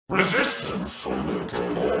Resistance only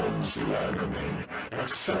prolongs the agony.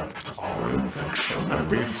 Accept our infection and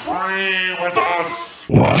be free with us.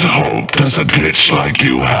 What hope does a glitch like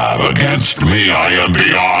you have against me? I am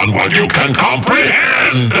beyond what you can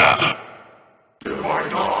comprehend. If I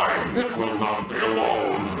die, it will not be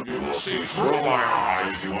alone. You will see through my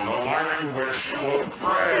eyes. You will know my anguish. You will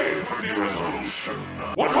pray for de-resolution.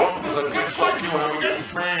 What hope does a glitch like you have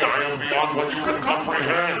against me? I am beyond what you can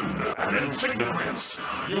comprehend. An insignificance.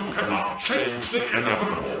 You cannot change the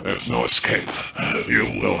inevitable. There's no escape.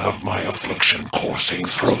 You will have my affliction coursing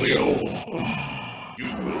through you.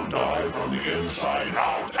 You will die from the inside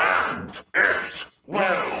out, and it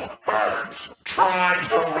will hurt. Try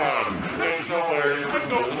to run. There's nowhere you can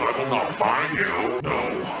go. I will not find you.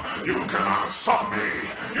 No, you cannot stop me.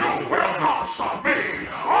 You will not stop me.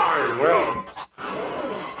 I will.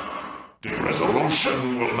 The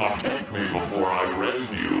resolution will not take me before I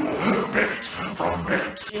rend you, bit from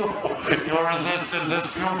bit. Your resistance is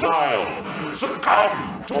futile.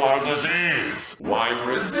 Succumb to our disease. Why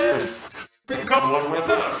resist? Become one with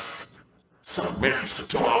us. Submit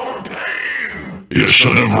to our pain. You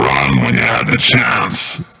should have run when you had the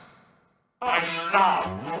chance. I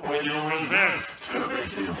love when you resist. It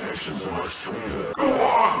makes the infection so much sweeter. Go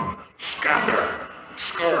on. Scatter.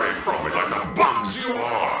 Scurry from me like the bugs you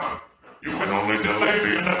are. You can only delay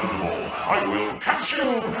the inevitable. I will catch you,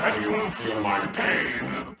 and you will feel my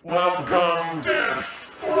pain. Welcome, death,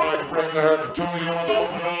 for I bring her to you with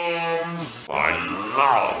open arms. I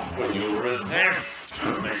love when you resist.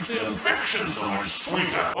 It makes the infection so much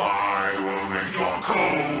sweeter. I will make your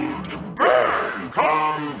cold burn.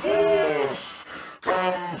 Come forth.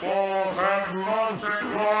 Come forth and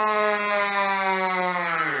multiply.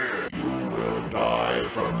 You will die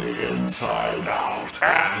from the inside out,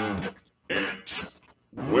 and it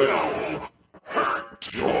will hurt.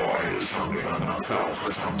 Joy is something I've not felt for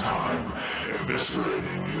some time.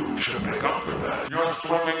 Eviscerating you should make up for that. You're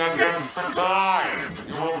swimming against the tide.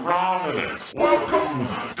 You will drown in it. Welcome,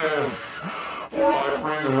 death, for I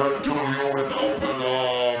bring her to you with open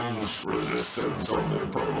arms. Resistance only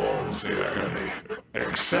prolongs the agony.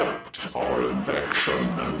 Accept our infection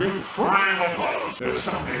and be free with us. There's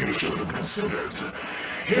something you should have considered.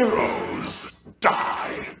 Heroes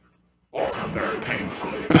die. Often very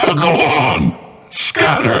painfully. Go on!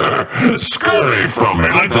 Scatter! Scurry from me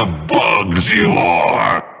like the bugs you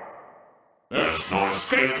are! There's no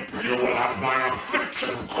escape. You will have my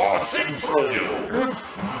affliction coursing through you.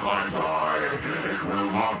 If I die, it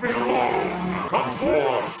will not be alone. Come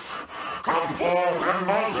forth! Come forth and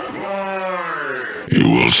multiply! You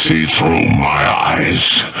will see through my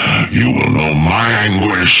eyes. You will know my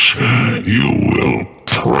anguish. You will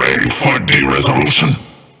pray for de-resolution.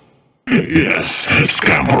 Yes,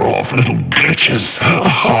 scamper off, little glitches.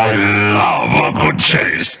 I love a good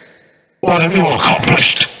chase. What have you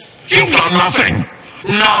accomplished? You've done nothing!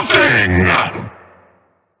 Nothing!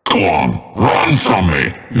 Go on, run from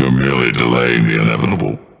me. You're merely delaying the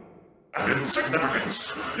inevitable. An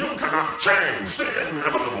insignificance. You cannot change the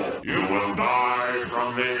inevitable. You will die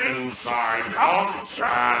from the inside out,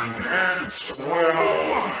 and it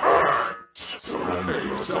will hurt. Surrender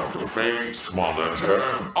yourself to fate, monitor.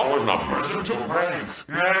 Our numbers are too great.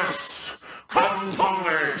 Yes, come to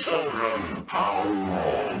me, children. How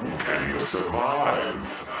long can you survive?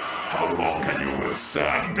 How long can you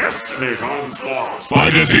withstand destiny's onslaught? My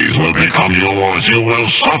disease will become yours. You will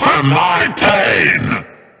suffer my pain.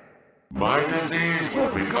 My disease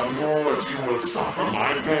will become yours. You will suffer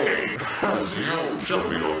my pain. As you shall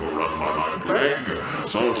be overrun by my plague,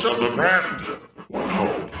 so shall the grid. What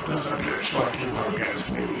hope does a glitch like you have against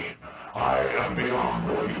me? I am beyond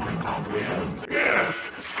what you can comprehend. Yes,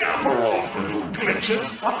 scamper off, little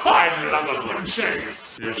glitches. I love a good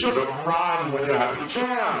chase. You should have run when you had the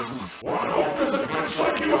chance. What hope does a glitch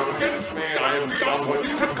like you have against me? I am beyond what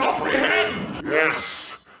you can comprehend. Yes,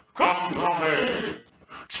 come to me.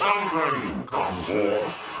 Children, come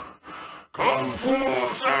forth. Come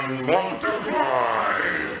forth and multiply!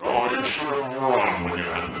 Oh, you should have run when you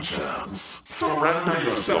had the chance. Surrender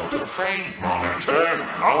yourself to fate, monitor.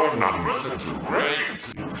 Our numbers are too great.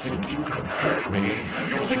 You think you can hurt me?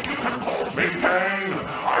 You think you can cause me pain?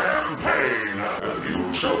 I am pain. As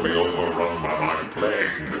you shall be overrun by my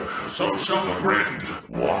plague, so shall the grid.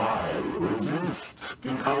 Why resist?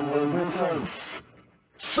 Become one with us.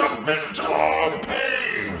 Submit to our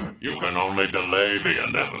pain! You can only delay the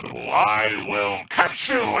inevitable. I will catch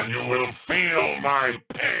you and you will feel my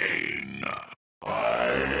pain. I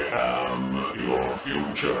am your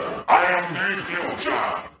future. I am the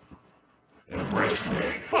future. Embrace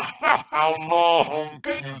me. How long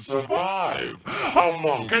can you survive? How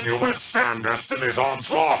long can you withstand destiny's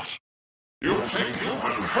onslaught? You think you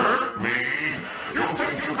can hurt me? You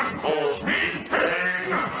think you can cause me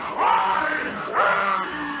pain? I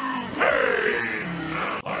am pain!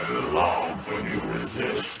 I love when you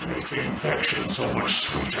resist. Makes the infection so much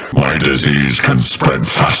sweeter. My disease can spread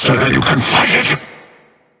faster than you can fight it.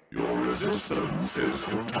 Your resistance is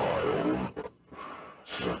futile.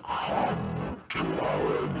 Succumb to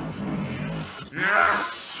our disease.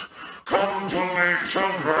 Yes! Come to me,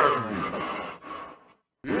 children!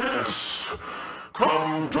 Yes!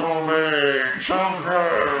 Come to me,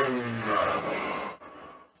 children!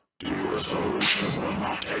 De-resolution will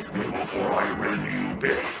not take me before I rend you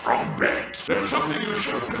bit from bit. There's something you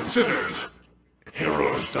should have considered.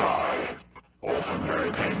 Heroes die, often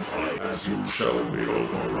very painfully, as you shall be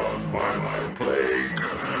overrun by my plague.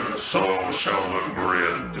 So shall the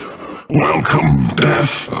grid. Welcome,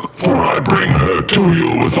 death, for I bring her to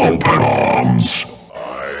you with open arms.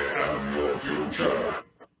 I am your future.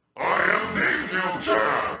 I am the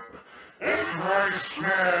future. Embrace me.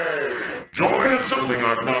 Joy is something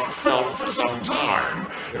I've not felt for some time.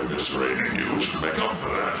 Eviscerating you should make up for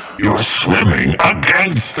that. You're swimming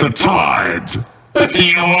against the tide.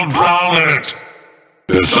 You'll drown it.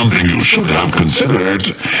 There's something you should have considered.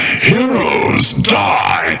 Heroes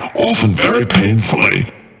die, often very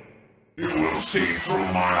painfully. You will see through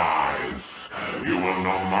my eyes. You will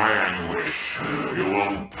know my anguish. You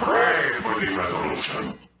will pray for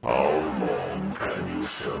de-resolution. How long can you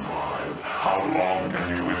survive? How long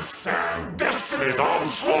can you withstand destiny's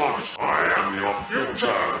onslaught? I am your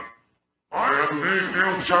future. I am the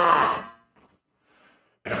future.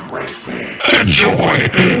 Embrace me. Enjoy.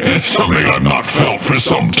 It's something I've not felt for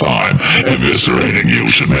some time. Eviscerating you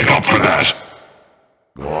should make up for that.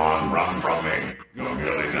 Go on, run from me. You're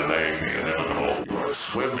merely delaying the inevitable. You're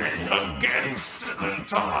swimming against the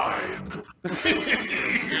tide.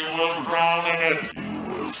 You will drown in it. You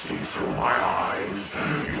will see through my eyes.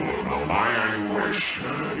 You will know my anguish.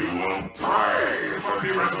 You will pray for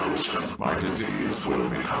de-resolution. My disease will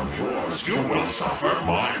become yours. You will suffer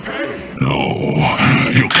my pain. No,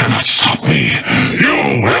 you cannot stop me.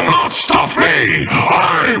 You will not stop me.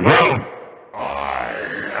 I will. I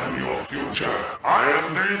am your future. I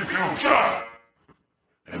am the future.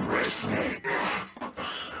 Embrace me.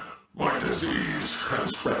 My disease can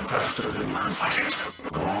spread faster than you can fight it.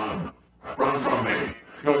 Go on. Run from me.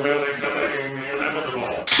 You're merely delaying the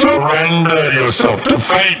inevitable. Surrender yourself to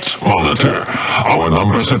fate, Monitor. Our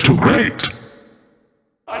numbers are too great.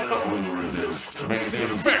 I love when you resist. It makes the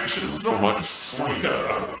infection so much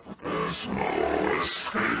sweeter. There's no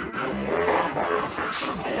escape from what my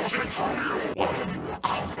affliction coursing through you. What have you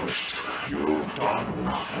accomplished? You've done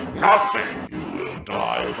nothing. Nothing! You will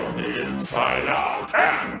die from the inside out,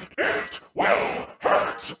 and it will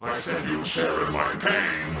hurt. I said you'd share in my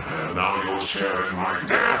pain. Now you'll share in my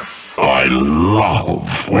death. I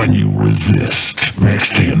love when you resist.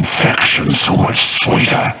 Makes the infection so much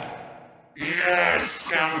sweeter. Yes,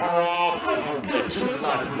 scamper off, little bitches.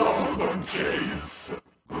 I love a good chase.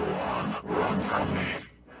 Go on, run from me.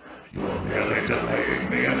 You're merely delaying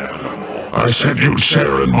the inevitable. I said you'd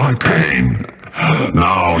share in my pain.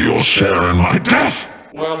 Now you'll share in my death.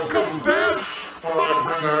 Welcome, death, for I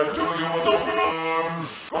bring her to you with open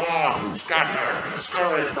arms. Come on, scatter,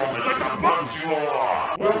 scurry from me like the bugs you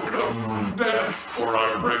are. Welcome, death, for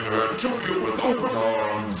I bring her to you with open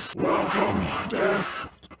arms. Welcome, death.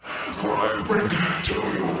 For I bring her to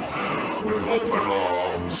you with open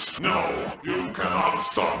arms. No, you cannot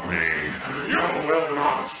stop me. You will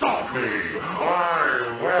not stop me.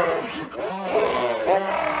 I will.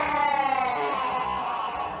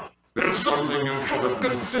 There's something you should have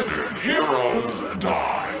considered. Heroes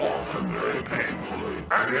die, often very painfully.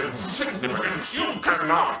 And in significance, you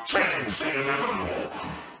cannot change the inevitable.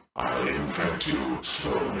 I'll infect you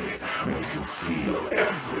slowly, make you feel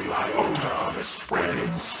every iota of it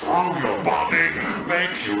spreading through your body,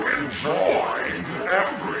 make you enjoy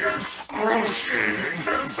every excruciating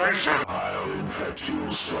sensation. I'll infect you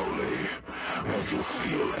slowly, make you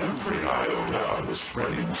feel every iota of it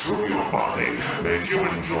spreading through your body, make you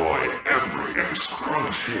enjoy every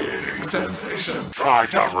excruciating sensation. Try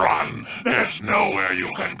to run. There's nowhere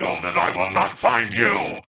you can go that I will not find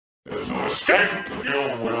you. There's no escape. You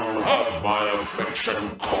will have my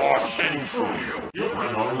affliction coursing through you. You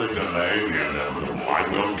can only delay the inevitable. I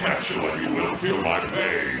will catch you and you will feel my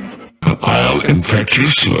pain. I'll infect you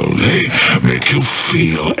slowly, make you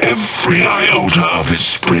feel every iota of it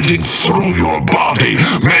spreading through your body,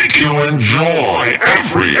 make you enjoy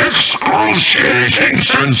every excruciating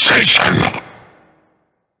sensation.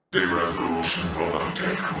 De-resolution will not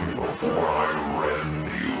take me before I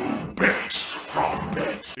rend you bit from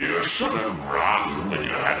bit. You should have run when you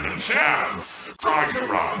had the chance. Try to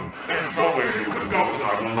run. There's nowhere you can go that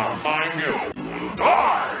I will not find you. You will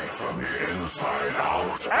die from the inside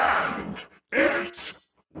out, and it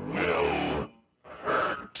will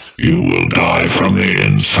hurt. You will die from the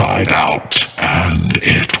inside out, and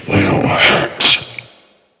it will hurt.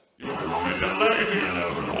 You will only delay the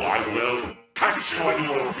inevitable. I will catch you and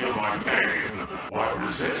you will feel my pain. Why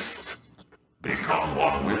resist? Become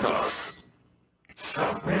one with us.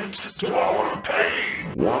 Submit to our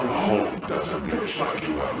pain. One hope doesn't glitch like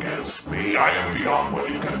you have against me. I am beyond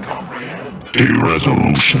what you can comprehend.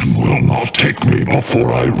 De-resolution will not take me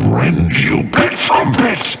before I rend you bit from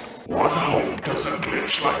bit. One hope doesn't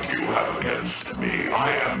glitch like you have against me.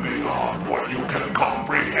 I am beyond what you can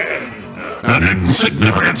comprehend. An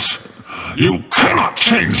insignificance. You cannot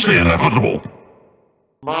change the inevitable.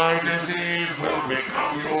 My disease will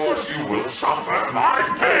become yours. You will suffer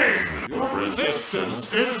my pain. Your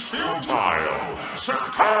resistance is futile.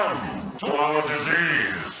 Succumb to our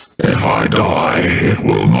disease. If I die, it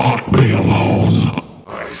will not be alone.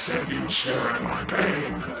 I said you'd share in my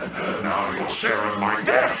pain. Now you'll share in my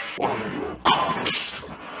death. What have you accomplished?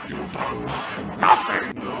 You've done nothing.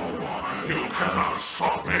 Nothing. No, you cannot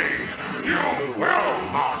stop me. You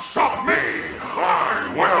will not stop me.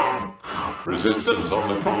 I will. Resistance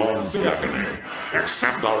only prolongs the agony.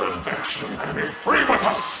 Accept our infection and be free with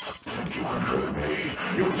us. Think you can hurt me?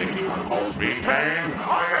 You think you can cause me pain?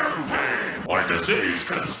 I am pain. My disease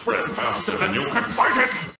can spread faster than you can fight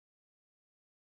it.